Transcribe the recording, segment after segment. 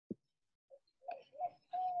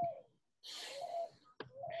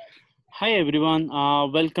Hi everyone,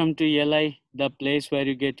 welcome to ELI, the place where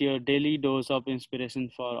you get your daily dose of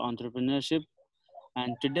inspiration for entrepreneurship.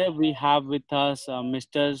 And today we have with us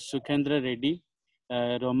Mr. Sukhendra Reddy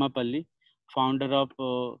Romapalli, founder of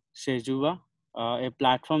Sejuva, a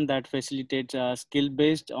platform that facilitates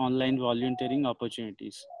skill-based online volunteering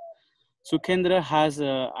opportunities. Sukhendra has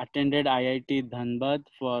attended IIT Dhanbad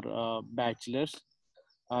for bachelor's.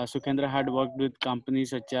 Sukendra had worked with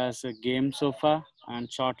companies such as Game Sofa and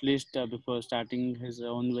Shortlist before starting his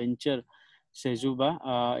own venture,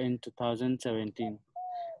 Sejuba, in 2017.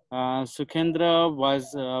 Sukendra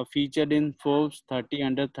was featured in Forbes 30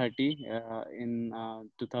 under 30 in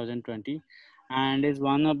 2020 and is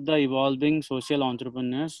one of the evolving social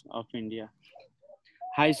entrepreneurs of India.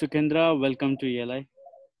 Hi, Sukendra. Welcome to ELI.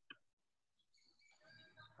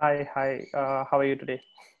 Hi. How are you today?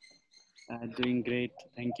 Doing great.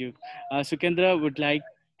 Thank you. Sukendra would like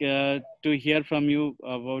to hear from you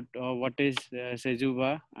about what is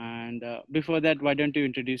Sejuva. And before that, why don't you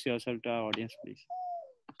introduce yourself to our audience, please?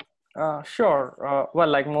 Sure. Well,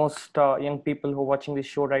 like most young people who are watching this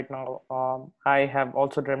show right now, I have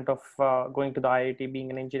also dreamt of going to the IIT,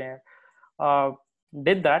 being an engineer. Uh,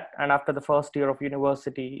 did that, and after the first year of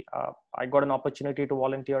university, I got an opportunity to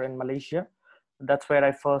volunteer in Malaysia. That's where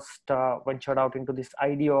I first ventured out into this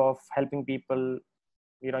idea of helping people,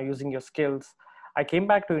 using your skills. I came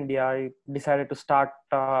back to India. I decided to start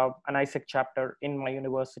an ISEC chapter in my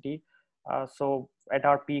university. So at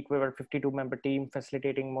our peak, we were a 52 member team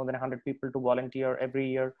facilitating more than 100 people to volunteer every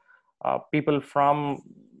year. People from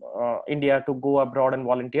India to go abroad and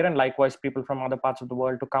volunteer, and likewise people from other parts of the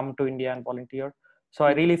world to come to India and volunteer. So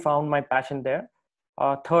I really found my passion there.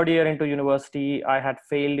 Third year into university, I had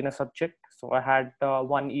failed in a subject, so I had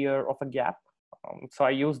 1 year of a gap. So I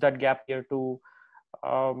used that gap year to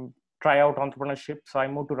try out entrepreneurship. So I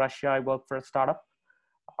moved to Russia. I worked for a startup.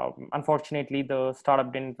 Unfortunately, the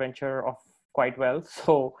startup didn't venture off quite well.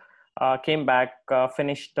 So came back,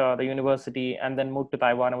 finished the university, and then moved to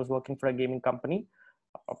Taiwan. I was working for a gaming company.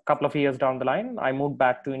 A couple of years down the line, I moved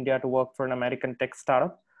back to India to work for an American tech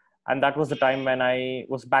startup. And that was the time when I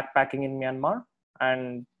was backpacking in Myanmar.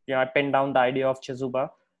 And I penned down the idea of Chezuba.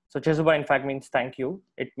 So Chezuba, in fact, means thank you.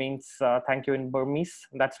 It means thank you in Burmese.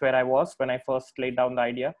 That's where I was when I first laid down the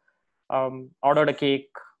idea. Ordered a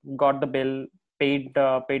cake, got the bill, paid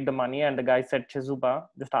the money, and the guy said Chezuba.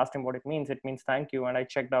 Just asked him what it means. It means thank you. And I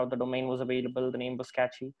checked out, the domain was available, the name was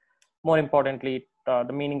catchy. More importantly,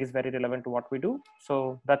 the meaning is very relevant to what we do.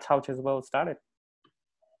 So that's how Chezuba was started.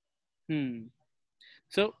 Hmm.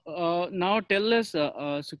 So now tell us,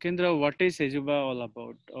 Sukendra, what is Sejuba all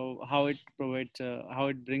about? How it provides, how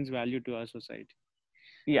it brings value to our society?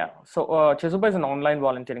 Yeah. So Chezuba is an online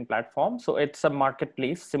volunteering platform. So it's a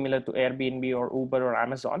marketplace similar to Airbnb or Uber or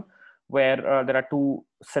Amazon, where there are two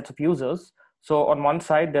sets of users. So on one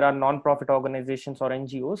side, there are non-profit organizations or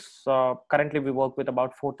NGOs. Currently, we work with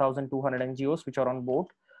about 4,200 NGOs, which are on board.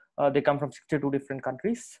 They come from 62 different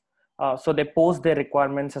countries. So they post their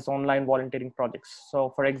requirements as online volunteering projects.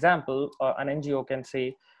 So for example, an NGO can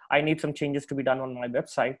say, I need some changes to be done on my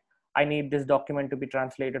website. I need this document to be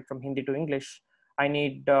translated from Hindi to English. I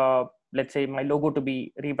need, let's say, my logo to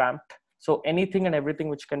be revamped. So anything and everything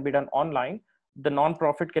which can be done online, the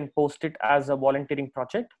nonprofit can post it as a volunteering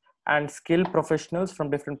project, and skill professionals from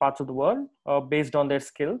different parts of the world, based on their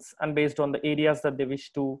skills and based on the areas that they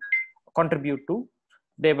wish to contribute to,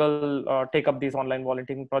 they will take up these online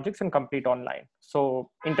volunteering projects and complete online.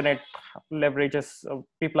 So internet leverages,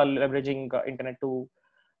 people are leveraging internet to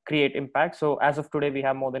create impact. So as of today, we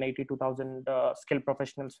have more than 82,000 skilled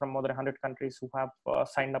professionals from more than 100 countries who have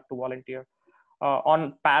signed up to volunteer.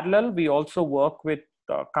 On parallel, we also work with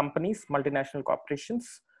companies, multinational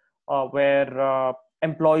corporations, where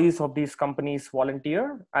employees of these companies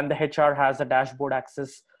volunteer, and the HR has a dashboard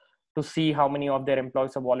access to see how many of their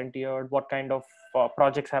employees have volunteered, what kind of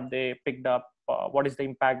projects have they picked up, what is the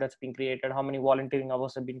impact that's being created, how many volunteering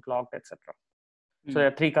hours have been clocked, etc. So there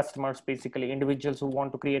are three customers, basically: individuals who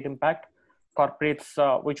want to create impact,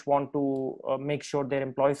 corporates which want to make sure their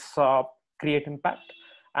employees create impact,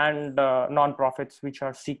 and non-profits which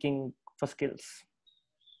are seeking for skills.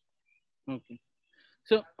 Okay.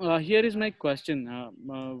 So here is my question.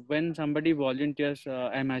 When somebody volunteers,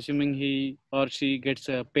 I'm assuming he or she gets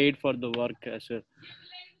paid for the work as well.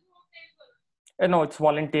 No, it's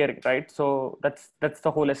volunteering, right? So that's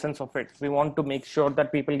the whole essence of it. We want to make sure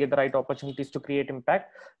that people get the right opportunities to create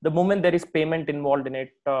impact. The moment there is payment involved in it,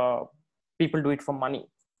 people do it for money,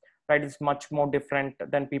 right? It's much more different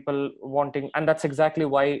than people wanting, and that's exactly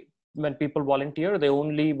why when people volunteer, they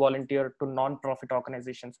only volunteer to non-profit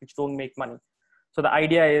organizations which don't make money. So the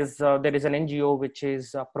idea is there is an NGO which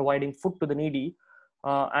is providing food to the needy,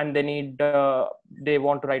 and they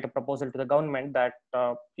want to write a proposal to the government that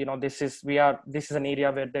this is an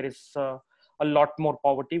area where there is a lot more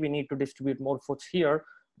poverty. We need to distribute more foods here,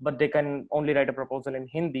 but they can only write a proposal in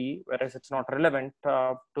Hindi, whereas it's not relevant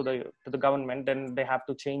to the government. Then they have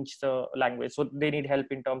to change the language. So they need help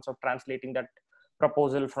in terms of translating that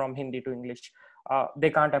proposal from Hindi to English. They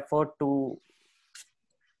can't afford to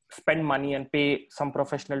spend money and pay some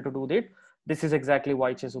professional to do it. This is exactly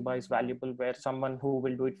why Chezuba is valuable, where someone who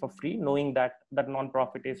will do it for free, knowing that that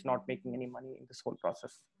non-profit is not making any money in this whole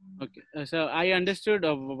process. Okay, so I understood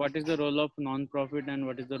what is the role of non-profit and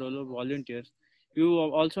what is the role of volunteers. You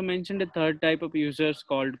also mentioned a third type of users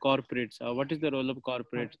called corporates. What is the role of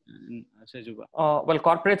corporates in Sejuba? Well,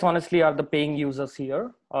 corporates honestly are the paying users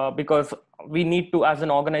here, because we need to, as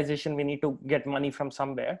an organization, we need to get money from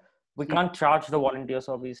somewhere. We can't charge the volunteers,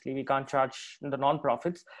 obviously. We can't charge the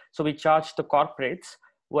non-profits. So we charge the corporates,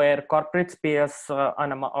 where corporates pay us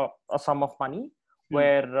a sum of money,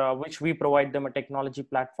 which we provide them a technology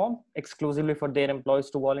platform exclusively for their employees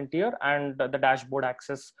to volunteer, and the dashboard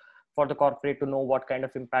access for the corporate to know what kind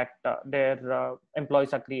of impact their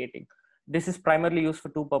employees are creating. This is primarily used for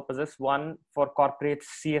two purposes. One, for corporate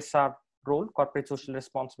CSR role, corporate social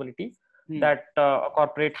responsibility, that a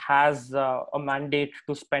corporate has a mandate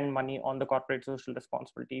to spend money on the corporate social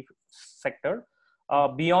responsibility sector.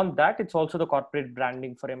 Beyond that, it's also the corporate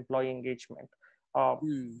branding for employee engagement.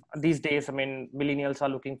 These days, I mean, millennials are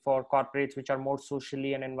looking for corporates which are more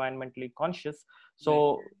socially and environmentally conscious.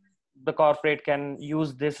 So the corporate can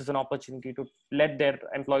use this as an opportunity to let their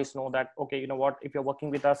employees know that, okay, you know what, if you're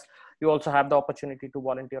working with us, you also have the opportunity to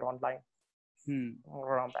volunteer online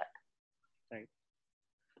around that.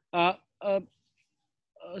 Right.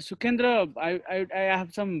 Sukendra, I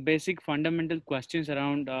have some basic fundamental questions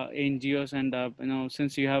around NGOs, and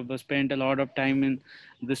since you have spent a lot of time in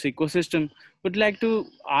this ecosystem, would like to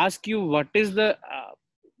ask you what is the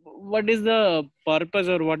purpose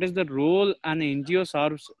or what is the role an NGO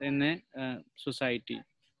serves in a society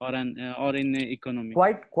or in the economy?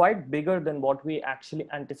 Quite bigger than what we actually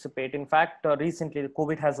anticipate. In fact, recently the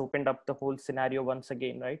COVID has opened up the whole scenario once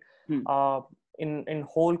again, right? In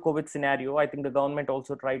whole COVID scenario, I think the government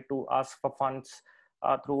also tried to ask for funds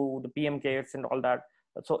through the PM Cares and all that.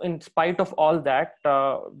 So in spite of all that,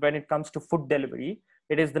 when it comes to food delivery,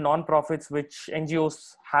 it is the non-profits which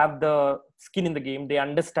NGOs have the skin in the game. They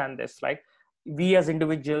understand this. Like, we as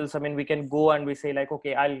individuals, I mean, we can go and we say like,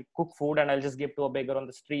 okay, I'll cook food and I'll just give to a beggar on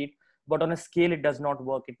the street. But on a scale, it does not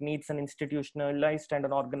work. It needs an institutionalized and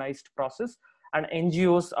an organized process. And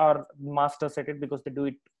NGOs are masters at it because they do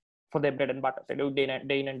it for their bread and butter. They do it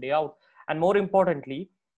day in and day out. And more importantly,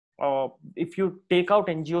 if you take out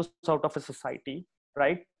NGOs out of a society,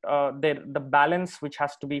 right, the balance which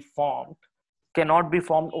has to be formed cannot be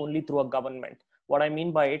formed only through a government. What I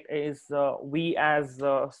mean by it is we as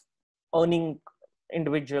earning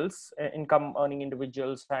individuals, income earning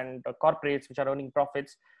individuals, and corporates which are earning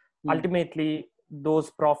profits, ultimately those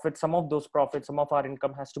profits, some of our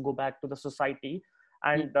income has to go back to the society.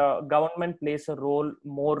 And government plays a role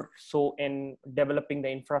more so in developing the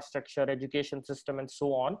infrastructure, education system, and so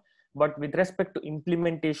on. But with respect to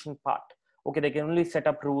implementation part, okay, they can only set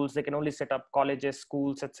up rules, they can only set up colleges,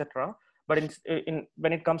 schools, etc. But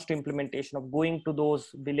when it comes to implementation of going to those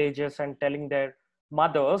villages and telling their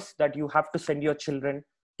mothers that you have to send your children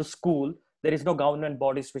to school, there is no government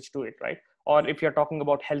bodies which do it, right? Or if you're talking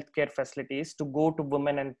about healthcare facilities, to go to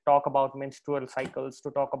women and talk about menstrual cycles,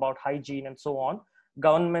 to talk about hygiene and so on,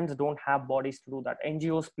 governments don't have bodies to do that.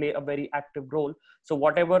 NGOs play a very active role. So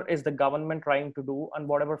whatever is the government trying to do, and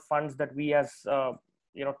whatever funds that we as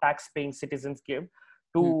tax-paying citizens give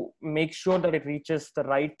to make sure that it reaches the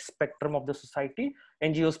right spectrum of the society,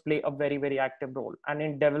 NGOs play a very, very active role. And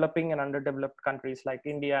in developing and underdeveloped countries like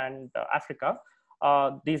India and Africa,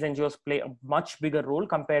 these NGOs play a much bigger role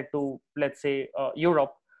compared to, let's say,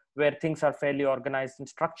 Europe, where things are fairly organized and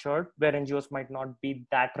structured, where NGOs might not be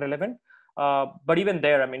that relevant. But even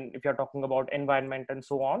there, I mean, if you're talking about environment and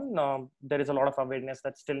so on, there is a lot of awareness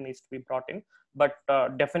that still needs to be brought in. But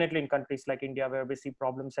definitely in countries like India, where we see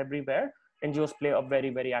problems everywhere, NGOs play a very,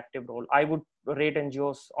 very active role. I would rate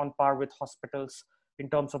NGOs on par with hospitals in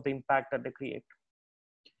terms of the impact that they create.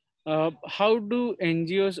 How do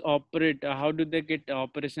NGOs operate? How do they get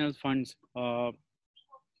operational funds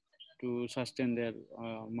to sustain their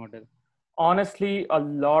model? Honestly, a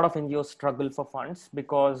lot of NGOs struggle for funds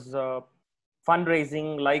because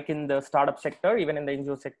fundraising, like in the startup sector, even in the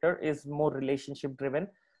NGO sector, is more relationship driven.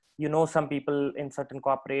 You know some people in certain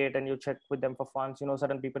corporate and you check with them for funds. You know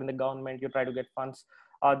certain people in the government, you try to get funds.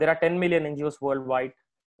 There are 10 million NGOs worldwide.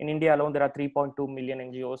 In India alone, there are 3.2 million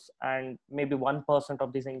NGOs, and maybe 1%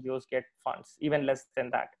 of these NGOs get funds, even less than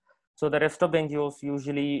that. So the rest of the NGOs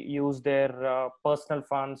usually use their personal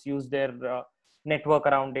funds, use their network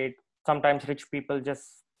around it. Sometimes rich people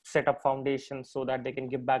just set up foundations so that they can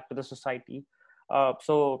give back to the society.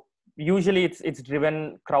 So usually it's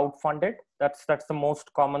driven crowd funded. That's the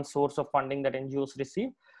most common source of funding that NGOs receive.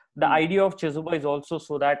 The idea of Chezuba is also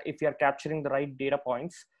so that if you are capturing the right data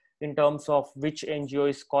points in terms of which NGO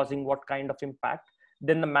is causing what kind of impact,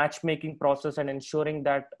 then the matchmaking process and ensuring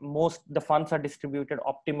that most the funds are distributed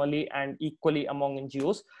optimally and equally among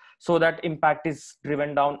NGOs, so that impact is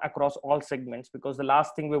driven down across all segments. Because the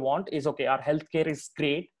last thing we want is, okay, our healthcare is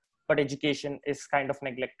great, but education is kind of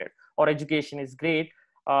neglected, or education is great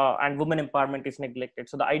and women empowerment is neglected.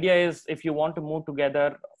 So the idea is, if you want to move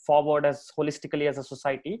together forward as holistically as a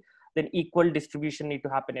society, then equal distribution need to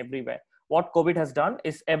happen everywhere. What COVID has done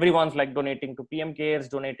is everyone's like donating to PM cares,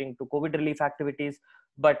 donating to COVID relief activities,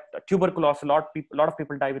 but tuberculosis, a lot of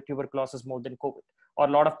people die with tuberculosis more than COVID, or a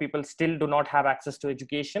lot of people still do not have access to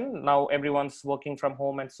education. Now everyone's working from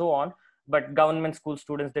home and so on, but government school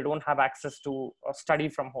students, they don't have access to study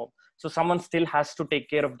from home. So someone still has to take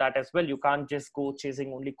care of that as well. You can't just go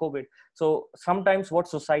chasing only COVID. So sometimes what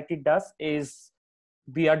society does is,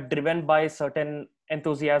 we are driven by certain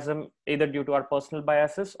enthusiasm, either due to our personal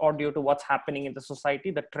biases or due to what's happening in the society,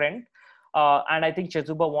 the trend. And I think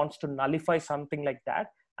Chezuba wants to nullify something like that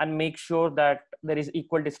and make sure that there is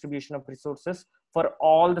equal distribution of resources for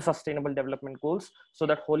all the sustainable development goals, so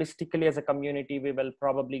that holistically as a community, we will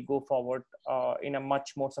probably go forward in a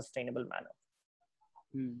much more sustainable manner.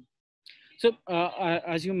 Hmm. So,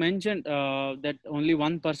 as you mentioned, that only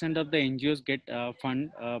 1% of the NGOs get fund,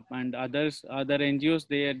 and other NGOs,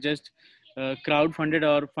 they are just crowd funded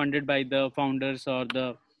or funded by the founders or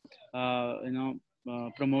the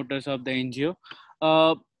promoters of the NGO.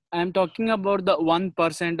 I'm talking about the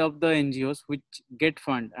 1% of the NGOs which get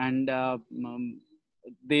fund, and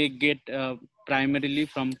they get primarily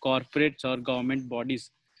from corporates or government bodies.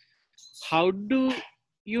 How do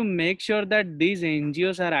you make sure that these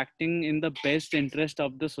NGOs are acting in the best interest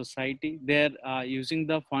of the society? They're using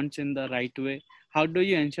the funds in the right way. How do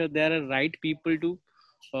you ensure there are right people to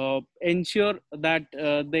ensure that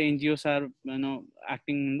the NGOs are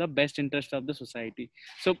acting in the best interest of the society?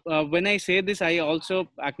 So when I say this, I also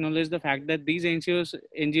acknowledge the fact that these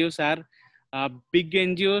NGOs are big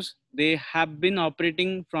NGOs. They have been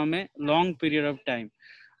operating from a long period of time.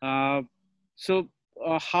 So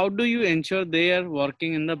how do you ensure they are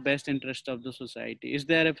working in the best interest of the society? Is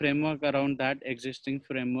there a framework around that existing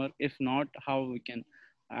framework? If not, how we can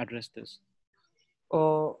address this?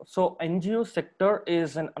 So NGO sector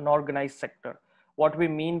is an unorganized sector. What we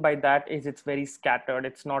mean by that is it's very scattered.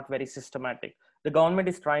 It's not very systematic. The government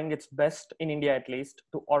is trying its best, in India at least,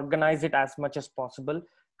 to organize it as much as possible,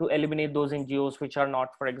 to eliminate those NGOs which are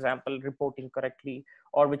not, for example, reporting correctly,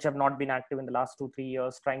 or which have not been active in the last 2-3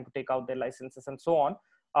 years, trying to take out their licenses and so on.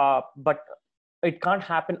 But it can't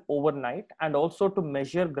happen overnight. And also, to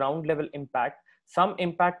measure ground level impact, some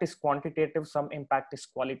impact is quantitative, some impact is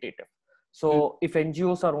qualitative. So if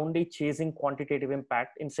NGOs are only chasing quantitative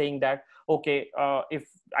impact in saying that, okay, if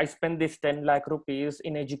I spend this 10 lakh rupees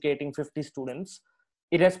in educating 50 students,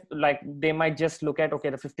 it has, like, they might just look at, okay,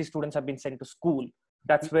 the 50 students have been sent to school.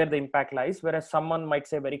 That's where the impact lies. Whereas someone might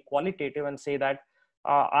say very qualitative and say that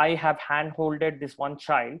I have hand-holded this one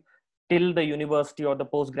child till the university or the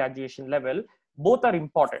post-graduation level. Both are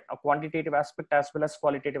important. A quantitative aspect as well as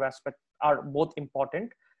qualitative aspect are both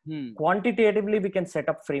important. Quantitatively, we can set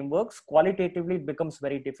up frameworks. Qualitatively, it becomes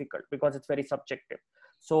very difficult because it's very subjective.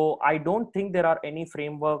 So I don't think there are any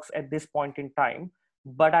frameworks at this point in time,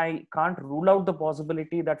 but I can't rule out the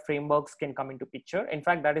possibility that frameworks can come into picture. In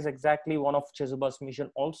fact, that is exactly one of Chezuba's mission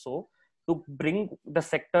also, to bring the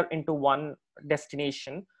sector into one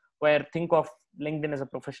destination, where think of LinkedIn as a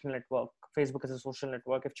professional network, Facebook as a social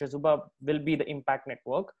network. If Chezuba will be the impact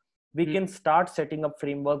network, we can start setting up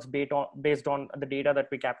frameworks based on the data that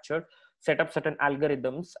we capture, set up certain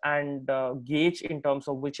algorithms, and gauge in terms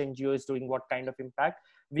of which NGO is doing what kind of impact.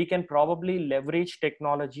 We can probably leverage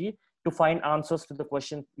technology to find answers to the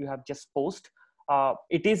question you have just posed.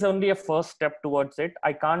 It is only a first step towards it.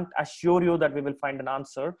 I can't assure you that we will find an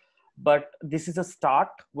answer, but this is a start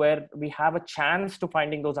where we have a chance to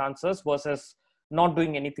finding those answers versus not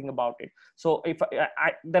doing anything about it. So if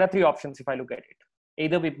there are three options if I look at it.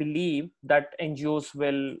 Either we believe that NGOs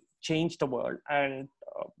will change the world and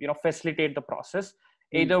facilitate the process.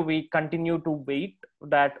 Either we continue to wait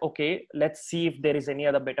that, okay, let's see if there is any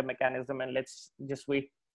other better mechanism and let's just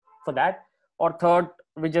wait for that. Or third,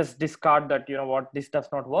 we just discard that, you know what, this does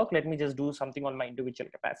not work. Let me just do something on my individual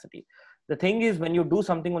capacity. The thing is, when you do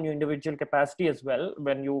something on your individual capacity as well,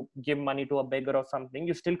 when you give money to a beggar or something,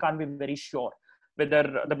 you still can't be very sure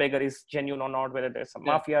whether the beggar is genuine or not, whether there's some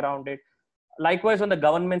mafia around it. Likewise, on the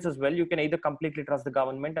governments as well, you can either completely trust the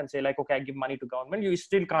government and say like, okay, I give money to government. You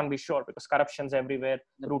still can't be sure because corruption's everywhere,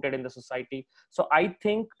 rooted in the society. So I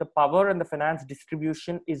think the power and the finance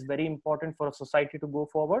distribution is very important for a society to go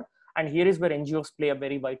forward. And here is where NGOs play a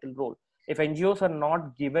very vital role. If NGOs are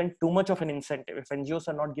not given too much of an incentive, if NGOs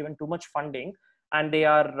are not given too much funding, and they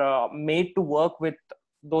are made to work with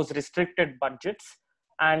those restricted budgets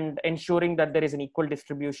and ensuring that there is an equal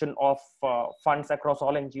distribution of funds across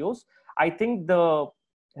all NGOs, I think the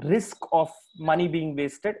risk of money being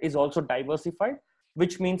wasted is also diversified,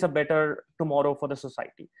 which means a better tomorrow for the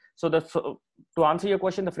society. So to answer your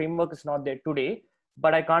question, the framework is not there today,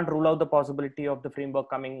 but I can't rule out the possibility of the framework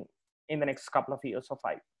coming in the next couple of years or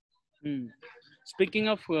 5. Speaking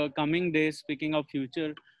of coming days, speaking of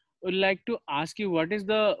future, I would like to ask you what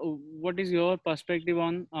is your perspective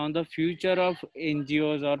on the future of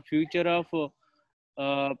NGOs or future of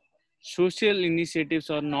social initiatives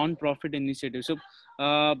or non-profit initiatives. So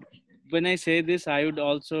when I say this, I would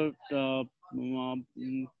also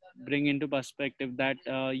bring into perspective that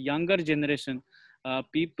younger generation,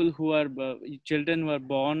 people who are children who are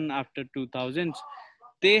born after 2000s,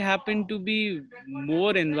 they happen to be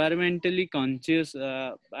more environmentally conscious.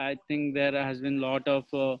 I think there has been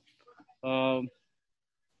uh,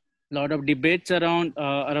 lot of debates around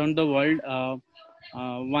the world.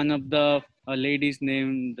 One of the ladies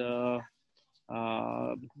named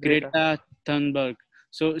Greta Thunberg.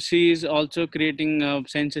 So she is also creating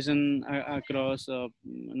sensation across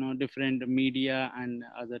different media and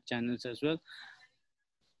other channels as well.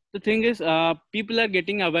 The thing is, people are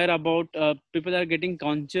getting aware about, people are getting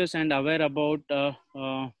conscious and aware about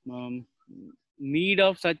need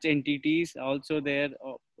of such entities. Also, they're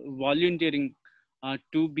volunteering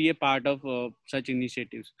to be a part of such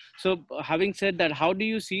initiatives. So, having said that, how do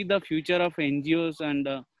you see the future of NGOs, and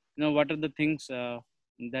what are the things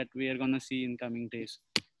that we are going to see in coming days?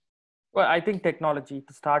 Well, I think technology,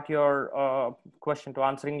 to start your question, to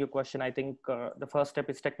answering your question, I think the first step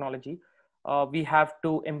is technology. We have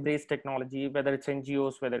to embrace technology, whether it's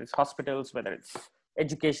NGOs, whether it's hospitals, whether it's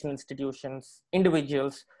educational institutions,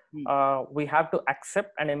 individuals. We have to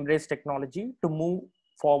accept and embrace technology to move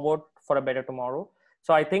forward for a better tomorrow.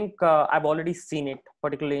 So I think I've already seen it,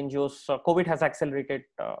 particularly NGOs. COVID has accelerated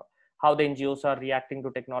how the NGOs are reacting to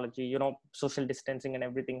technology. You know, social distancing and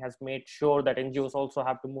everything has made sure that NGOs also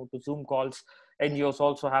have to move to Zoom calls. NGOs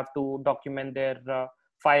also have to document their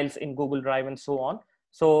files in Google Drive and so on.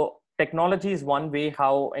 So technology is one way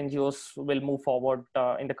how NGOs will move forward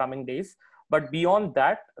in the coming days. But beyond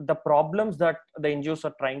that, the problems that the NGOs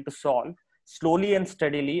are trying to solve slowly and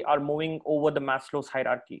steadily are moving over the Maslow's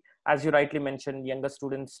hierarchy. As you rightly mentioned, younger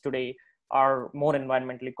students today are more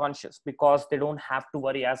environmentally conscious because they don't have to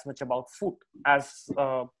worry as much about food as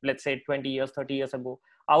let's say 20 years 30 years ago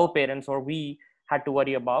our parents or we had to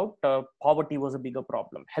worry about. Poverty was a bigger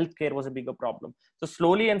problem, healthcare was a bigger problem. So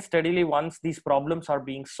slowly and steadily, once these problems are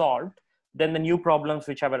being solved, then the new problems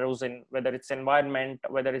which have arisen, whether it's environment,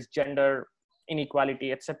 whether it's gender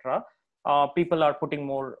inequality, etc., people are putting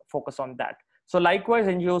more focus on that. So likewise,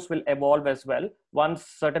 NGOs will evolve as well. Once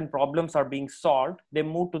certain problems are being solved, they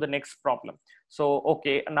move to the next problem. So,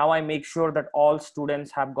 okay, now I make sure that all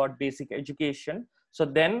students have got basic education. So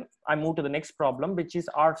then I move to the next problem, which is,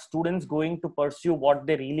 are students going to pursue what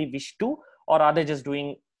they really wish to, or are they just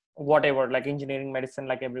doing whatever, like engineering, medicine,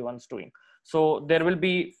 like everyone's doing? So there will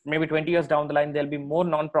be maybe 20 years down the line, there'll be more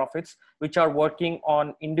nonprofits which are working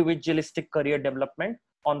on individualistic career development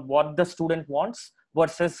on what the student wants,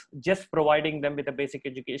 versus just providing them with a basic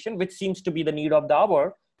education, which seems to be the need of the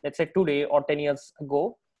hour, let's say today or 10 years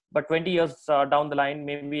ago. But 20 years down the line,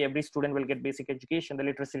 maybe every student will get basic education. The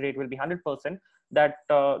literacy rate will be 100%. That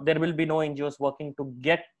there will be no NGOs working to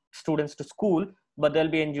get students to school, but there'll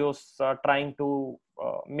be NGOs trying to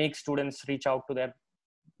make students reach out to their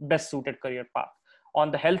best suited career path.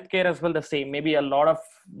 On the healthcare as well, the same. Maybe a lot of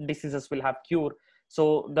diseases will have cure.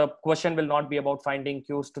 So the question will not be about finding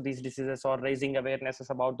cures to these diseases or raising awarenesses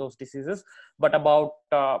about those diseases, but about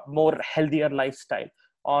more healthier lifestyle,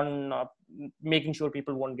 on making sure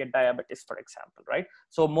people won't get diabetes, for example, right?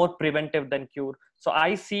 So more preventive than cure. So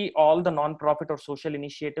I see all the non-profit or social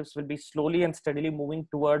initiatives will be slowly and steadily moving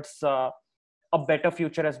towards a better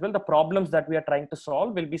future as well. The problems that we are trying to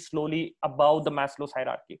solve will be slowly above the Maslow's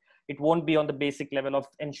hierarchy. It won't be on the basic level of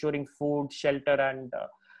ensuring food, shelter, and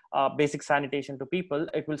basic sanitation to people.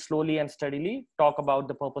 It will slowly and steadily talk about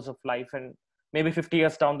the purpose of life. And maybe 50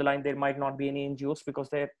 years down the line, there might not be any NGOs, because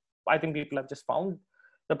I think people have just found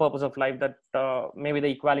the purpose of life, that maybe the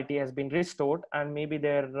equality has been restored, and maybe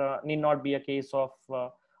there need not be a case of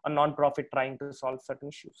a non-profit trying to solve certain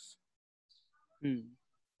issues.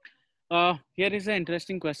 Here is an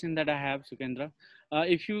interesting question that I have, Sukendra.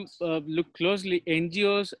 If you look closely,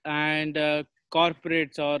 NGOs and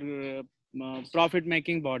corporates or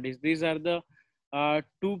profit-making bodies, these are the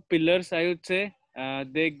two pillars, I would say.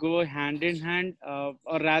 They go hand in hand,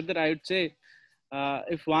 or rather, I would say,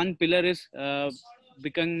 if one pillar is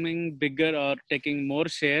becoming bigger or taking more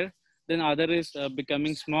share, then other is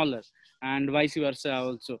becoming smaller, and vice versa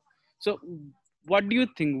also. So what do you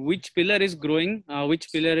think, which pillar is growing,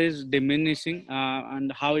 which pillar is diminishing,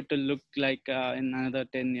 and how it will look like in another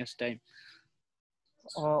 10 years time?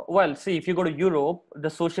 Well, see, if you go to Europe, the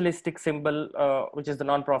socialistic symbol, which is the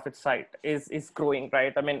non-profit side, is growing,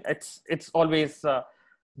 right? I mean, it's always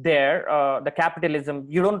there. The capitalism,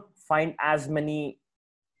 you don't find as many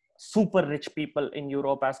super rich people in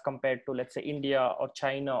Europe as compared to, let's say, India or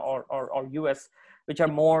China or US, which are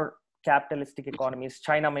more capitalistic economies.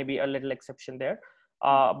 China may be a little exception there,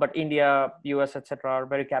 but India, US, etc., are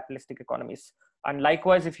very capitalistic economies. And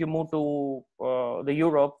likewise, if you move to the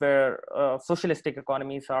Europe, where socialistic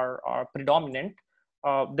economies are predominant,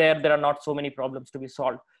 there are not so many problems to be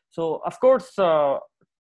solved. So, of course,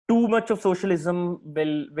 too much of socialism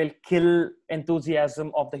will kill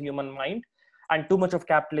enthusiasm of the human mind, and too much of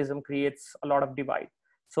capitalism creates a lot of divide.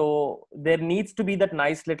 So there needs to be that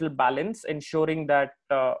nice little balance, ensuring that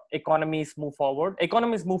economies move forward.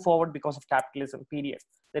 Economies move forward because of capitalism, period.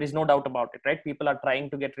 There is no doubt about it, right? People are trying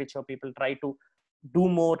to get richer. People try to do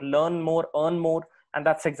more, learn more, earn more. And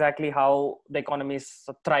that's exactly how the economies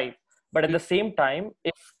thrive. But at the same time,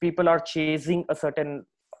 if people are chasing a certain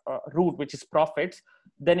route, which is profits,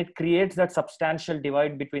 then it creates that substantial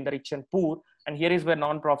divide between the rich and poor. And here is where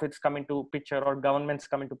non-profits come into picture, or governments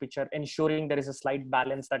come into picture, ensuring there is a slight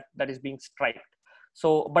balance that is being striked.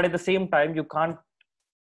 So, but at the same time, you can't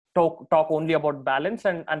talk only about balance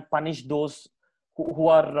and punish those who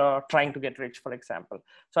are trying to get rich, for example.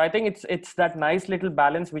 So I think it's that nice little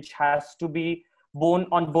balance which has to be borne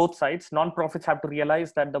on both sides. Non-profits have to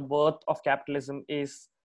realize that the worth of capitalism is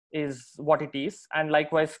what it is, and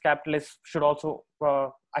likewise capitalists should also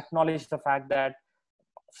acknowledge the fact that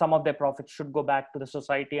some of their profits should go back to the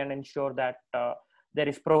society and ensure that there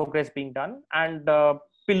is progress being done. And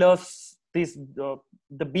pillars,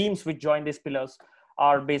 the beams which join these pillars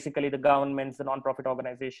are basically the governments, the non-profit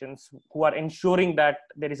organizations, who are ensuring that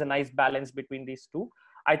there is a nice balance between these two.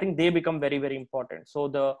 I think they become very, very important. So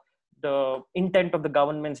the intent of the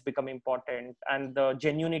governments become important, and the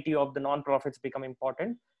genuinity of the non-profits become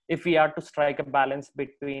important, if we are to strike a balance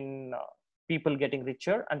between people getting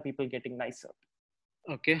richer and people getting nicer.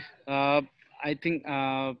 Okay. I think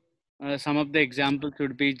some of the examples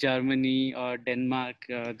would be Germany or Denmark.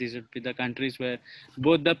 These would be the countries where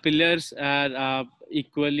both the pillars are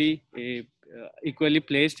equally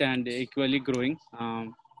placed and equally growing.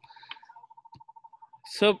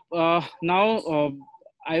 So now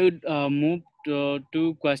I would move to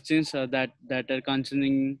two questions that are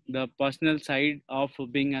concerning the personal side of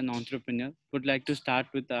being an entrepreneur. Would like to start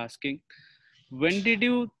with asking, when did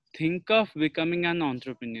you think of becoming an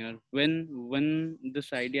entrepreneur? When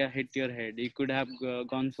this idea hit your head? You could have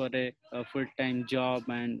gone for a full-time job,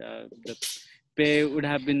 and the pay would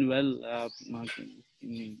have been well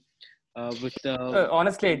with the...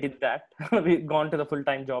 Honestly, I did that. We've gone to the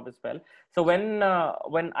full-time job as well. So when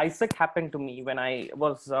ISEC happened to me, when I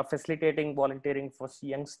was facilitating volunteering for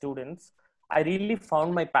young students, I really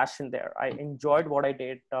found my passion there. I enjoyed what I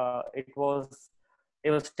did. It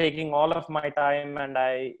was taking all of my time, and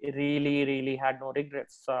I really, really had no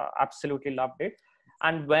regrets. Absolutely loved it.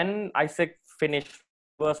 And when ISEC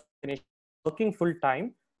was finished working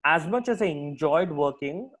full-time, as much as I enjoyed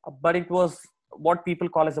working, but it was what people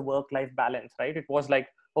call as a work-life balance, right? It was like,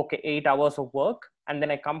 okay, 8 hours of work, and then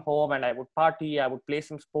I come home and I would party, I would play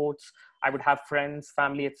some sports, I would have friends,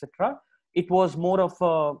 family, etc. It was more of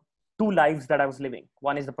two lives that I was living.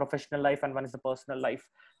 One is the professional life, and one is the personal life.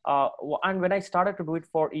 And when I started to do it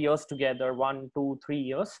for years together, 1, 2, 3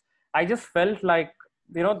 years, I just felt like,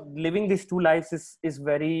 living these two lives is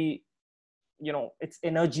very, it's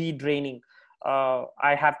energy draining.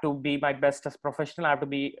 I have to be my best as professional, I have to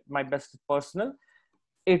be my best as personal.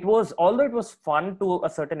 Although it was fun to a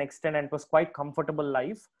certain extent, and it was quite comfortable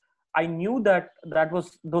life, I knew that that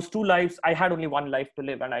was those two lives. I had only one life to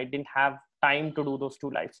live, and I didn't have time to do those two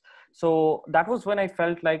lives. So that was when I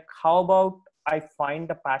felt like, how about I find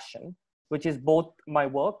a passion which is both my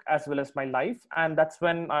work as well as my life. And that's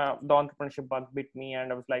when the entrepreneurship bug bit me, and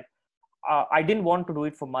I was like, I didn't want to do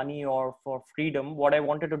it for money or for freedom. What I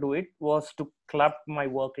wanted to do it was to club my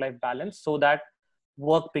work life balance, so that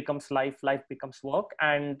work becomes life, life becomes work,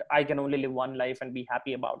 and I can only live one life and be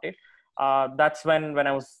happy about it. That's when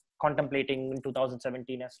I was contemplating in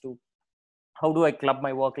 2017 as to how do I club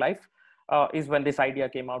my work life. Is when this idea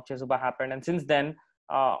came out, Chezuba happened, and since then,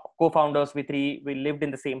 co-founders, we lived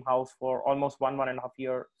in the same house for almost 1.5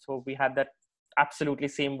 year. So we had that absolutely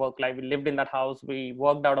same work life. We lived in that house. We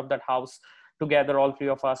worked out of that house together, all three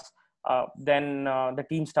of us. Then the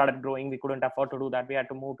team started growing. We couldn't afford to do that. We had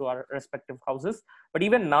to move to our respective houses. But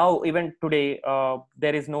even now, even today,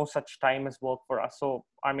 there is no such time as work for us. So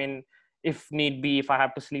I mean, if need be, if I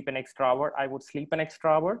have to sleep an extra hour, I would sleep an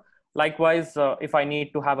extra hour. Likewise, if I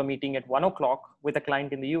need to have a meeting at 1 o'clock with a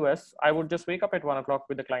client in the US, I would just wake up at 1 o'clock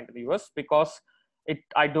with the client in the US, because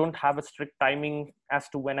I don't have a strict timing as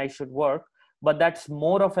to when I should work. But that's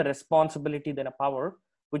more of a responsibility than a power,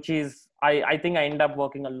 which is, I think I end up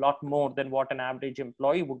working a lot more than what an average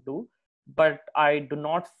employee would do. But I do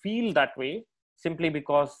not feel that way, simply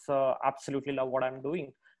because absolutely love what I'm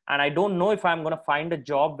doing. And I don't know if I'm going to find a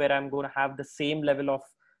job where I'm going to have the same level of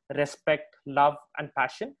respect, love, and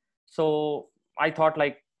passion. So I thought,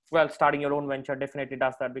 like, well, starting your own venture definitely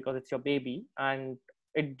does that, because it's your baby, and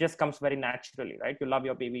it just comes very naturally, right? You love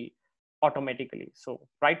your baby automatically. So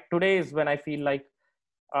right today is when I feel like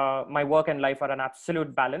my work and life are an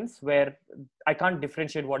absolute balance, where I can't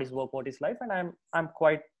differentiate what is work, what is life, and I'm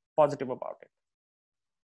quite positive about it.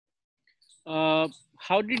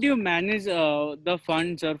 How did you manage the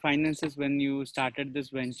funds or finances when you started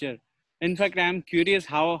this venture? In fact, I'm curious,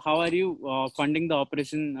 how are you funding the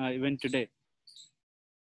operation even today?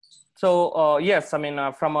 So yes, I mean,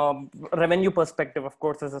 from a revenue perspective, of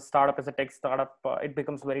course, as a startup, as a tech startup, it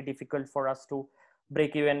becomes very difficult for us to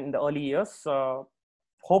break even in the early years.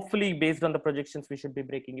 Hopefully, based on the projections, we should be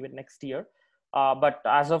breaking even next year. But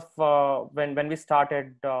as of when we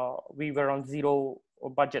started, we were on zero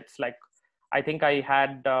budgets. Like, I think I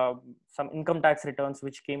had some income tax returns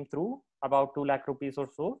which came through, about 2 lakh rupees or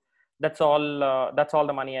so. That's all. That's all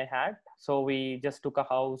the money I had. So we just took a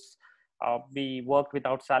house. We worked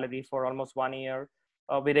without salary for almost 1 year.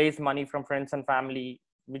 We raised money from friends and family.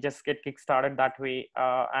 We just get kickstarted that way.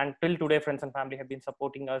 And till today, friends and family have been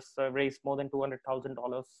supporting us. Raised more than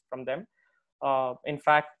 $200,000 from them. In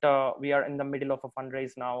fact, we are in the middle of a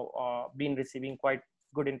fundraise now. Been receiving quite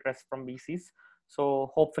good interest from VCs.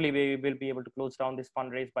 So hopefully we will be able to close down this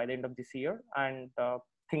fundraise by the end of this year, and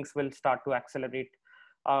things will start to accelerate.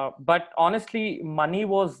 But honestly, money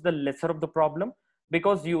was the lesser of the problem,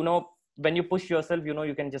 because when you push yourself,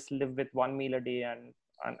 you can just live with one meal a day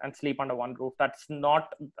and sleep under one roof. That's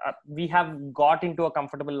not. We have got into a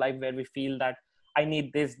comfortable life where we feel that I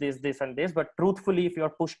need this, and this. But truthfully, if you're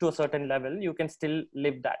pushed to a certain level, you can still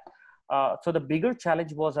live that. So the bigger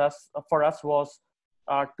challenge for us was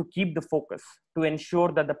to keep the focus, to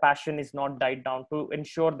ensure that the passion is not died down, to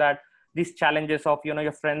ensure that these challenges of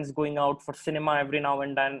your friends going out for cinema every now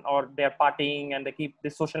and then, or they're partying and they keep the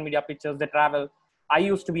social media pictures, they travel. I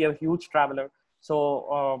used to be a huge traveler.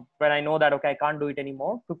 So when I know that, okay, I can't do it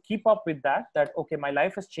anymore, to keep up with that, okay, my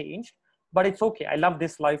life has changed, but it's okay, I love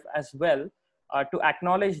this life as well. To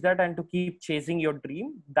acknowledge that and to keep chasing your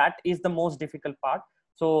dream, that is the most difficult part.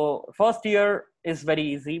 So first year is very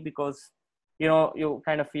easy, because you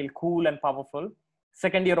kind of feel cool and powerful.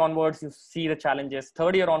 Second year onwards, you see the challenges.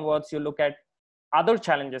 Third year onwards, you look at other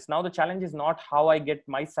challenges. Now the challenge is not how I get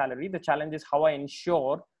my salary, the challenge is how I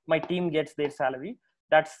ensure my team gets their salary.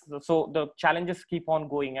 That's so the challenges keep on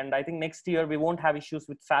going, and I think next year we won't have issues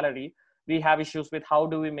with salary. We have issues with how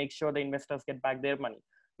do we make sure the investors get back their money.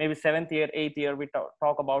 Maybe seventh year, eighth year, we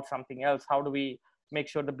talk about something else. How do we make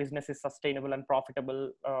sure the business is sustainable and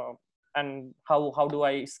profitable, and how do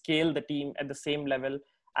I scale the team at the same level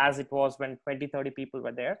as it was when 20-30 people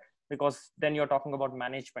were there? Because then you're talking about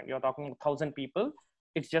management, you're talking 1,000 people.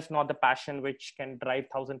 It's just not the passion which can drive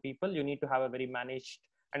 1,000 people. You need to have a very managed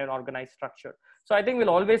and an organized structure. So I think we'll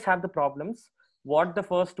always have the problems. What the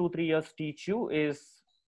first 2-3 years teach you is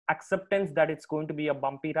acceptance that it's going to be a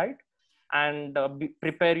bumpy ride, and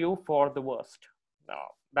prepare you for the worst.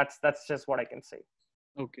 That's just what I can say.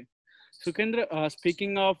 Okay. Sukendra,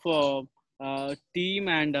 speaking of team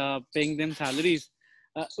and paying them salaries,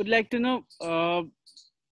 would like to know,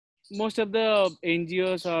 most of the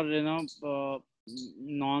NGOs or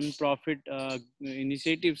non-profit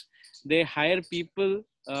initiatives, they hire people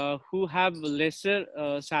who have lesser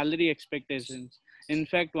salary expectations. In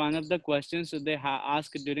fact, one of the questions that they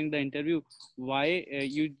ask during the interview, why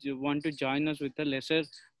want to join us with a lesser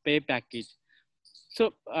pay package.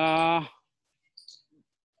 So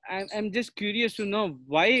I'm just curious to know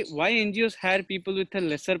why NGOs hire people with a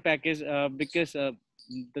lesser package, because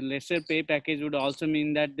the lesser pay package would also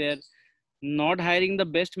mean that they're not hiring the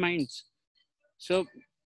best minds. So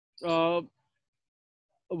uh,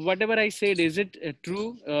 whatever I said, is it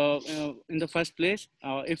true in the first place?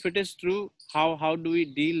 If it is true, how do we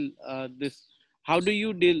deal this? How do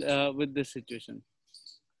you deal with this situation?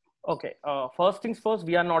 Okay. First things first,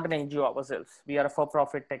 we are not an NGO ourselves. We are a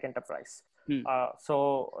for-profit tech enterprise. Hmm.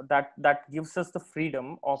 So that gives us the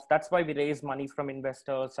freedom of. That's why we raise money from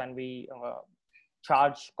investors and we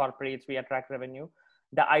charge corporates. We attract revenue.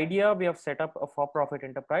 The idea we have set up a for-profit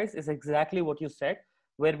enterprise is exactly what you said,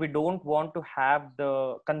 where we don't want to have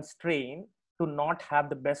the constraint to not have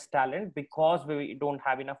the best talent because we don't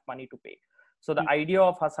have enough money to pay. So the idea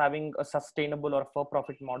of us having a sustainable or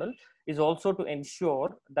for-profit model is also to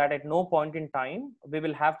ensure that at no point in time we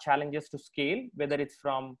will have challenges to scale, whether it's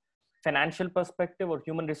from financial perspective or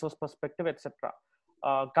human resource perspective, etc.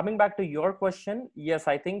 Coming back to your question, yes,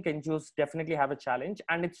 I think NGOs definitely have a challenge,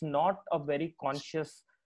 and it's not a very conscious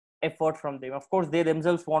effort from them. Of course, they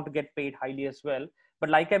themselves want to get paid highly as well. But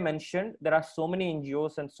like I mentioned, there are so many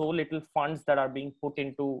NGOs and so little funds that are being put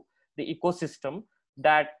into the ecosystem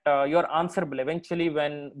that you're answerable. Eventually,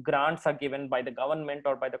 when grants are given by the government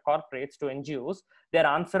or by the corporates to NGOs, they're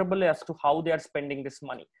answerable as to how they are spending this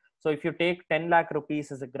money. So if you take 10 lakh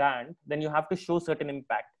rupees as a grant, then you have to show certain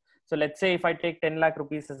impact. So let's say if I take 10 lakh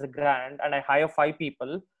rupees as a grant and I hire 5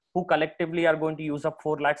 people who collectively are going to use up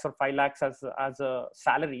 4 lakhs or 5 lakhs as a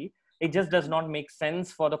salary, it just does not make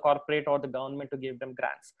sense for the corporate or the government to give them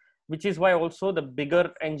grants, which is why also the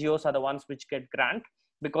bigger NGOs are the ones which get grant,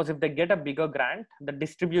 because if they get a bigger grant, the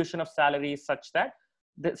distribution of salary is such that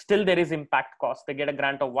still there is impact cost. They get a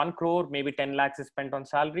grant of 1 crore, maybe 10 lakhs is spent on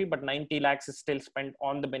salary, but 90 lakhs is still spent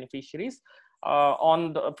on the beneficiaries.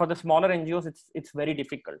 For the smaller NGOs, it's very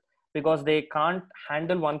difficult because they can't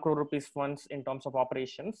handle 1 crore rupees funds in terms of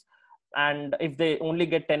operations. And if they only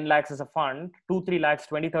get 10 lakhs as a fund, 2 3 lakhs,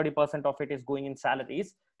 20 30% of it is going in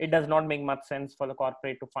salaries. It does not make much sense for the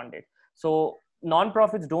corporate to fund it. So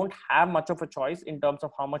non-profits don't have much of a choice in terms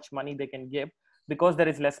of how much money they can give, because there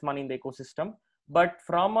is less money in the ecosystem. But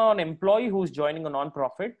from an employee who's joining a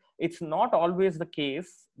non-profit, it's not always the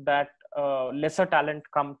case that lesser talent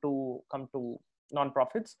come to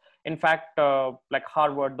non-profits. In fact, like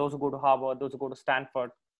Harvard, those who go to Harvard, those who go to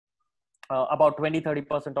Stanford, about 20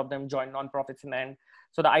 30% of them join non-profits in the end.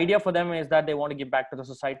 So the idea for them is that they want to give back to the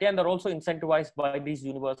society, and they're also incentivized by these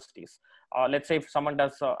universities. Let's say if someone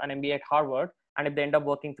does an MBA at Harvard, and if they end up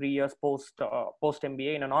working 3 years post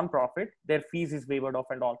MBA in a non-profit, their fees is waived off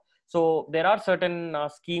and all. So there are certain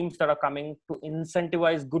schemes that are coming to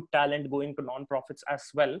incentivize good talent going to non-profits as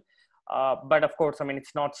well. But of course, I mean,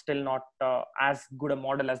 it's still not as good a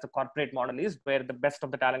model as the corporate model is, where the best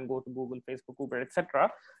of the talent go to Google, Facebook, Uber, etc.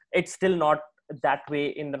 It's still not that way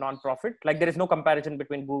in the non-profit. Like there is no comparison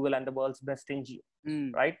between Google and the world's best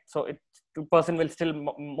NGO, right? So the person will still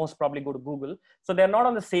most probably go to Google. So they're not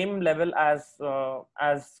on the same level as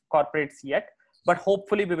corporates yet. But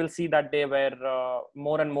hopefully we will see that day where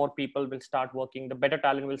more and more people will start working. The better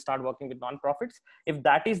talent will start working with non-profits. If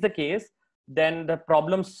that is the case, then the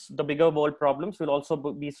problems, the bigger world problems, will also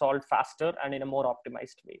be solved faster and in a more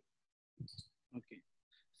optimized way. Okay.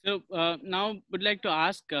 So now would like to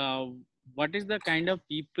ask, what is the kind of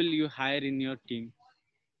people you hire in your team?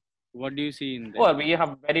 What do you see in them? Well, we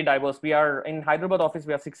have very diverse. We are in Hyderabad office.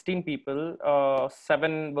 We have 16 people,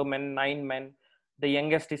 7 women, 9 men. The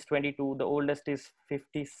youngest is 22. The oldest is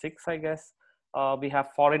 56, I guess. We have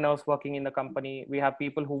foreigners working in the company. We have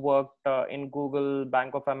people who worked in Google,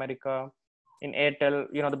 Bank of America, in Airtel,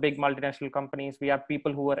 the big multinational companies. We have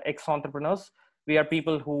people who are ex-entrepreneurs. We have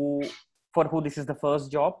people for who this is the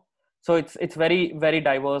first job. So it's very, very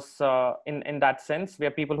diverse in that sense. We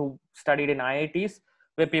have people who studied in IITs.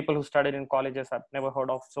 We have people who studied in colleges I've never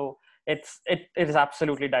heard of. So it is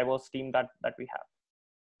absolutely diverse team that we have.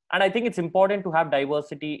 And I think it's important to have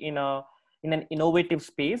diversity in an innovative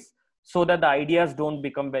space so that the ideas don't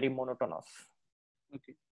become very monotonous.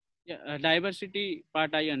 Okay. Yeah, diversity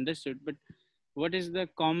part I understood, but what is the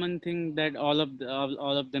common thing that all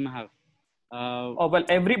of them have? Well,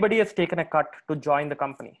 everybody has taken a cut to join the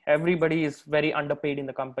company. Everybody is very underpaid in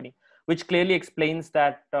the company, which clearly explains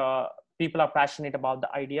that people are passionate about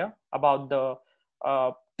the idea, about the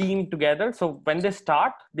team together. So when they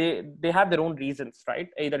start, they have their own reasons, right?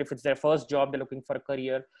 Either if it's their first job, they're looking for a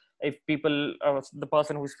career. If people, the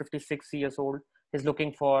person who's 56 years old is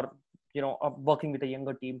looking for, working with a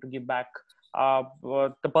younger team to give back.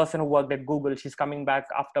 The person who worked at Google, she's coming back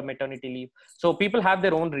after maternity leave. So people have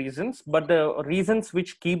their own reasons, but the reasons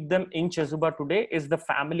which keep them in Chazuba today is the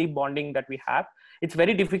family bonding that we have. It's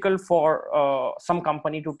very difficult for some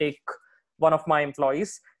company to take one of my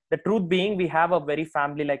employees. The truth being, we have a very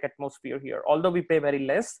family like atmosphere here, although we pay very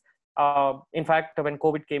less. In fact, when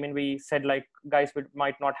COVID came in, we said, like, guys, we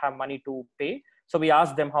might not have money to pay. So we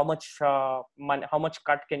asked them how much how much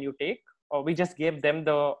cut can you take. We just gave them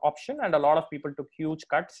the option, and a lot of people took huge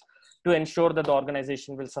cuts to ensure that the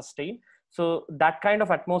organization will sustain. So that kind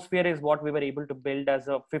of atmosphere is what we were able to build as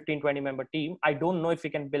a 15-20 member team. I don't know if we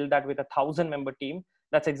can build that with a 1,000-member team.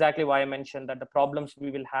 That's exactly why I mentioned that the problems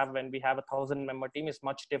we will have when we have a 1,000-member team is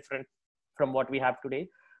much different from what we have today,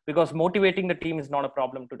 because motivating the team is not a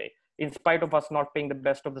problem today. In spite of us not paying the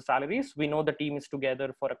best of the salaries, we know the team is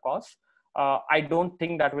together for a cause. I don't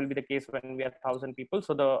think that will be the case when we have 1,000 people.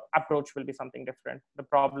 So the approach will be something different. The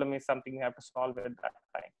problem is something we have to solve at that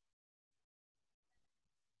time.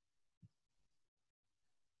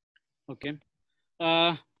 Okay.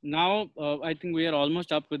 Now, I think we are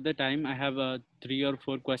almost up with the time. I have 3 or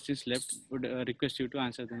 4 questions left. Would request you to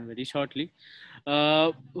answer them very shortly.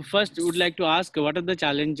 First, would like to ask, what are the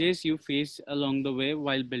challenges you face along the way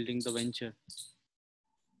while building the venture?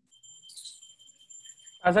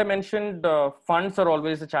 As I mentioned, funds are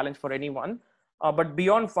always a challenge for anyone. But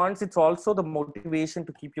beyond funds, it's also the motivation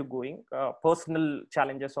to keep you going. Personal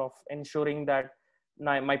challenges of ensuring that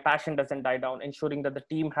my passion doesn't die down, ensuring that the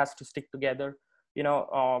team has to stick together,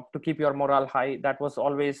 to keep your morale high. That was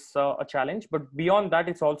always a challenge. But beyond that,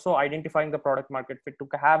 it's also identifying the product market fit, to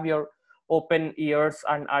have your open ears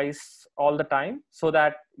and eyes all the time, so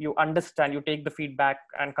that you understand, you take the feedback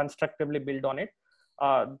and constructively build on it.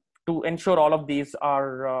 To ensure all of these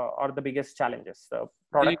are the biggest challenges.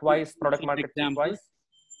 Product wise, product market fit wise.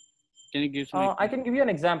 Can you give some I can give you an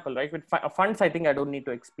example, right? With funds, I think I don't need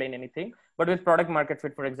to explain anything. But with product market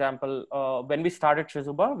fit, for example, when we started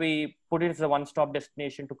Chazuba, we put it as a one-stop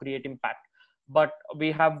destination to create impact. But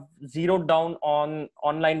we have zeroed down on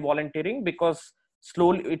online volunteering, because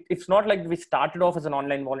slowly, it's not like we started off as an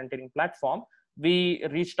online volunteering platform. We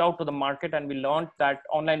reached out to the market and we learned that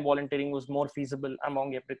online volunteering was more feasible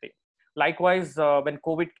among everything. Likewise, when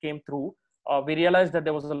COVID came through, we realized that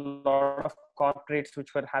there was a lot of corporates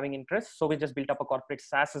which were having interest. So we just built up a corporate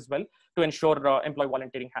SaaS as well to ensure employee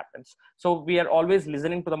volunteering happens. So we are always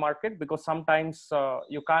listening to the market, because sometimes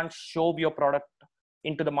you can't show your product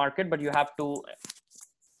into the market, but you have to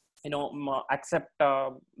accept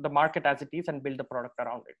the market as it is and build the product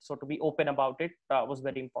around it. So to be open about it was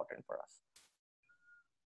very important for us.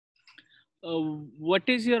 What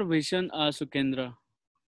is your vision, Sukendra?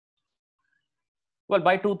 Well,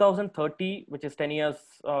 by 2030, which is 10 years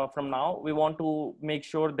from now, we want to make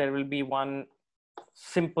sure there will be one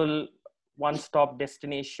simple one-stop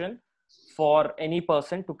destination for any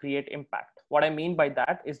person to create impact. What I mean by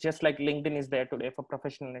that is, just like LinkedIn is there today for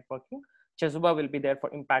professional networking, Chazuba will be there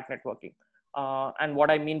for impact networking. And what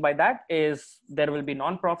I mean by that is, there will be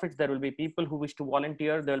nonprofits, there will be people who wish to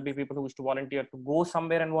volunteer, there will be people who wish to volunteer to go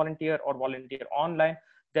somewhere and volunteer, or volunteer online.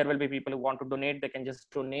 There will be people who want to donate, they can just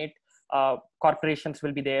donate. Corporations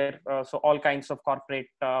will be there. So all kinds of corporate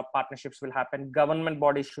partnerships will happen. Government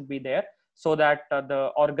bodies should be there, so that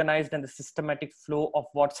the organized and the systematic flow of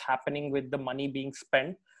what's happening with the money being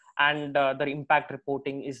spent, and the impact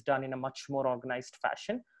reporting is done in a much more organized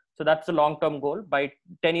fashion. So that's the long-term goal. By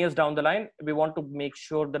 10 years down the line, we want to make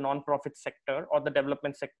sure the non-profit sector or the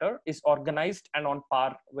development sector is organized and on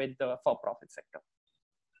par with the for-profit sector.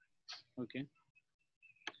 Okay.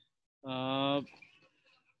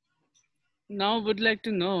 Now would like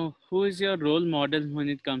to know, who is your role model when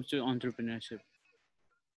it comes to entrepreneurship?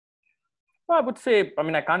 Well, I would say,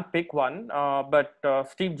 I can't pick one, but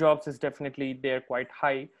Steve Jobs is definitely there quite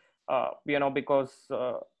high, because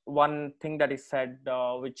one thing that is said,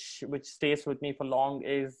 which stays with me for long,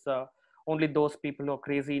 is only those people who are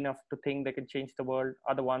crazy enough to think they can change the world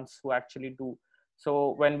are the ones who actually do.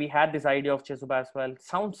 So when we had this idea of Chazuba as well,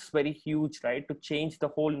 sounds very huge, right? To change the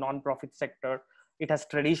whole non-profit sector. It has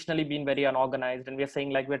traditionally been very unorganized, and we're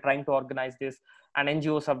saying, like, we're trying to organize this, and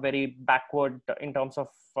NGOs are very backward in terms of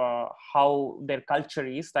how their culture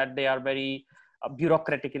is, that they are very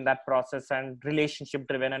bureaucratic in that process and relationship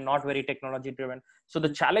driven and not very technology driven. So the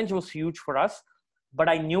challenge was huge for us, but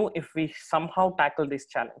I knew if we somehow tackle this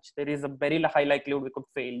challenge, there is a very high likelihood we could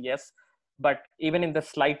fail, yes. But even in the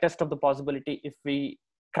slightest of the possibility, if we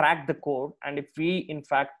crack the code, and if we in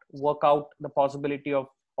fact work out the possibility of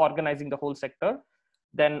organizing the whole sector,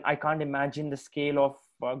 then I can't imagine the scale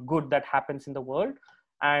of good that happens in the world,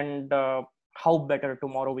 and how better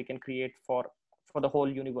tomorrow we can create for the whole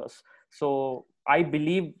universe. So I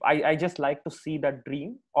believe I just like to see that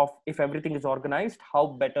dream of, if everything is organized, how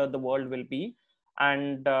better the world will be,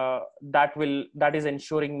 and that is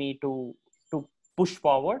ensuring me to push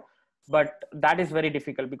forward. But that is very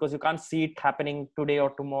difficult because you can't see it happening today or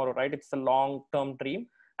tomorrow, right? It's a long term dream,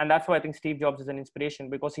 and that's why I think Steve Jobs is an inspiration,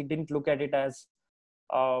 because he didn't look at it as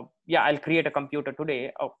yeah, I'll create a computer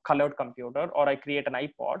today, a colored computer, or I create an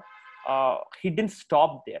iPod. He didn't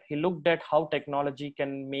stop there. He looked at how technology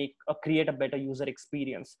can create a better user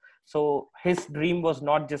experience. So his dream was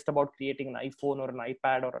not just about creating an iPhone or an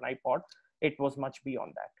iPad or an iPod. It was much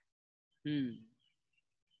beyond that.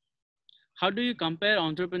 How do you compare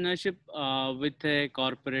entrepreneurship with a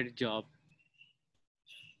corporate job?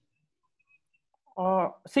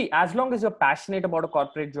 See, as long as you're passionate about a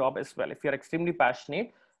corporate job as well, if you're extremely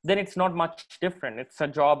passionate, then it's not much different. It's a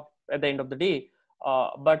job at the end of the day.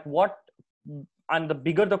 But and the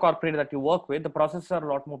bigger the corporate that you work with, the processes are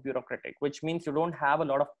a lot more bureaucratic, which means you don't have a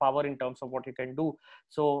lot of power in terms of what you can do.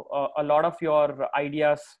 So a lot of your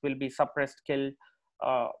ideas will be suppressed, killed,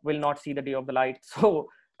 will not see the day of the light. So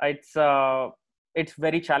it's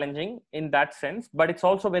very challenging in that sense, but it's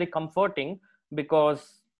also very comforting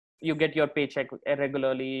because you get your paycheck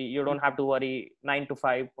regularly. You don't have to worry 9 to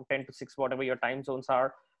 5 or 10 to 6, whatever your time zones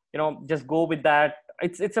are. Just go with that.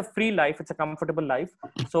 It's a free life. It's a comfortable life.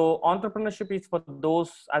 So entrepreneurship is for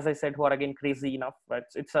those, as I said, who are again crazy enough. Right?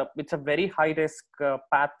 It's a very high risk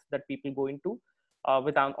path that people go into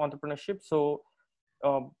with entrepreneurship. So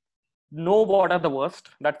know what are the worst.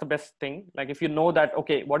 That's the best thing. Like, if you know that,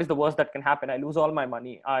 okay, what is the worst that can happen? I lose all my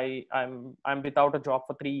money. I'm without a job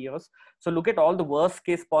for 3 years. So look at all the worst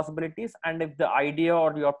case possibilities, and if the idea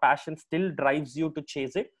or your passion still drives you to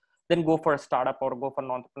chase it, then go for a startup or go for an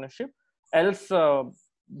entrepreneurship. Else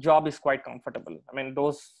job is quite comfortable. I mean,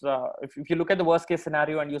 if you look at the worst case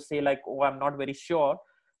scenario and you say like, oh, I'm not very sure,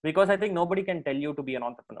 because I think nobody can tell you to be an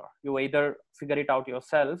entrepreneur. You either figure it out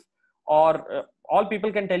yourself, or all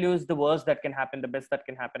people can tell you is the worst that can happen, the best that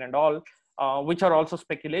can happen, and all, which are also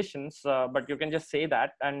speculations, but you can just say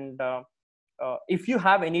that. And if you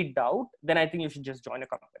have any doubt, then I think you should just join a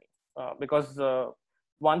company, because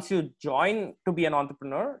once you join to be an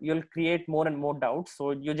entrepreneur, you'll create more and more doubts,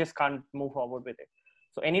 so you just can't move forward with it.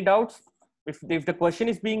 So any doubts, if the question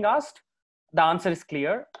is being asked, the answer is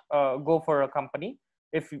clear, go for a company.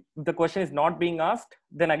 If the question is not being asked,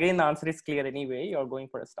 then again the answer is clear anyway, you're going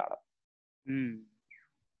for a startup.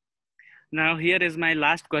 Now here is my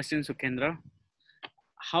last question, Sukhendra.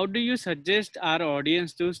 How do you suggest our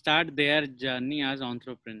audience to start their journey as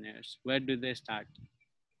entrepreneurs? Where do they start?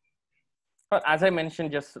 As I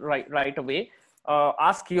mentioned just right away,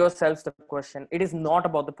 ask yourselves the question. It is not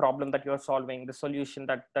about the problem that you're solving, the solution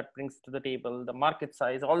that brings to the table, the market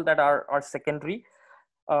size, all that are secondary.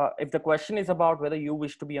 If the question is about whether you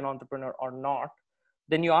wish to be an entrepreneur or not,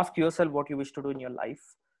 then you ask yourself what you wish to do in your life.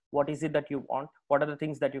 What is it that you want? What are the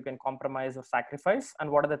things that you can compromise or sacrifice?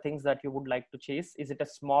 And what are the things that you would like to chase? Is it a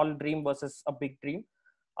small dream versus a big dream?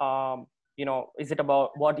 Is it about,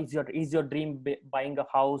 what is your dream, buying a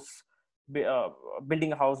house,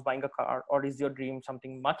 building a house, buying a car, or is your dream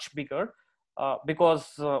something much bigger?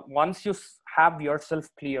 Because once you have yourself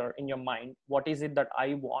clear in your mind, what is it that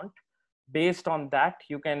I want? Based on that,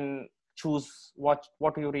 you can choose what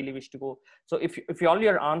you really wish to go. So if all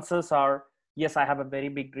your answers are, yes, I have a very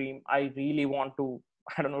big dream, I really want to,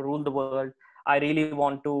 I don't know, rule the world, I really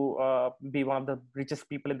want to be one of the richest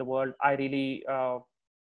people in the world, I really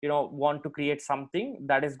want to create something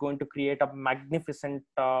that is going to create a magnificent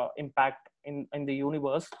impact in the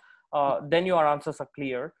universe, then your answers are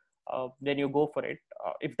clear. Then you go for it.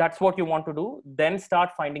 If that's what you want to do, then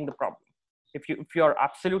start finding the problem. If you're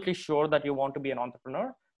absolutely sure that you want to be an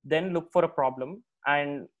entrepreneur, then look for a problem.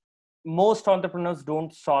 And most entrepreneurs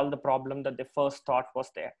don't solve the problem that they first thought was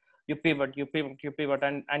there. You pivot,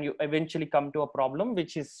 and you eventually come to a problem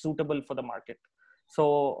which is suitable for the market.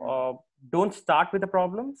 So don't start with a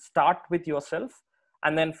problem, start with yourself,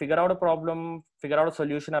 and then figure out a problem, figure out a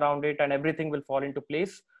solution around it, and everything will fall into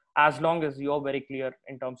place, as long as you're very clear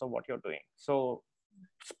in terms of what you're doing. So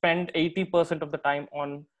spend 80% of the time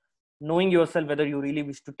on knowing yourself whether you really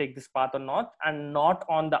wish to take this path or not, and not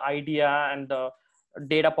on the idea and the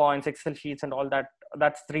data points, Excel sheets, and all that.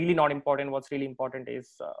 That's really not important. What's really important is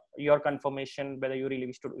your confirmation whether you really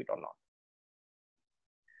wish to do it or not.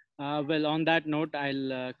 Well, on that note,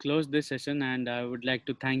 I'll close this session and I would like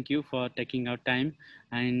to thank you for taking out time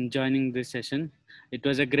and joining this session. It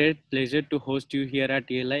was a great pleasure to host you here at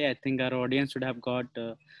ELI. I think our audience would have got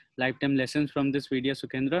lifetime lessons from this video,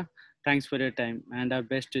 Sukendra. Thanks for your time and our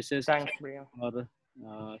best wishes Thanks, Brian. for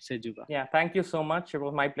Sejuba. Yeah, thank you so much. It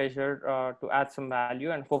was my pleasure to add some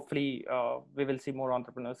value, and hopefully we will see more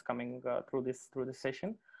entrepreneurs coming through this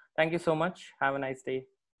session. Thank you so much. Have a nice day.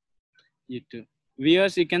 You too.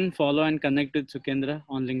 Viewers, you can follow and connect with Sukendra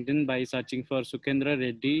on LinkedIn by searching for Sukendra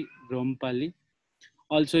Reddy Rompali.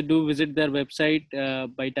 Also, do visit their website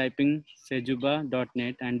by typing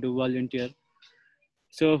sejuba.net and do volunteer.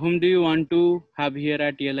 So, whom do you want to have here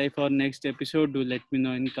at ELI for next episode? Do let me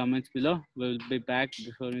know in comments below. We'll be back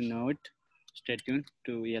before you know it. Stay tuned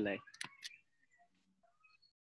to ELI.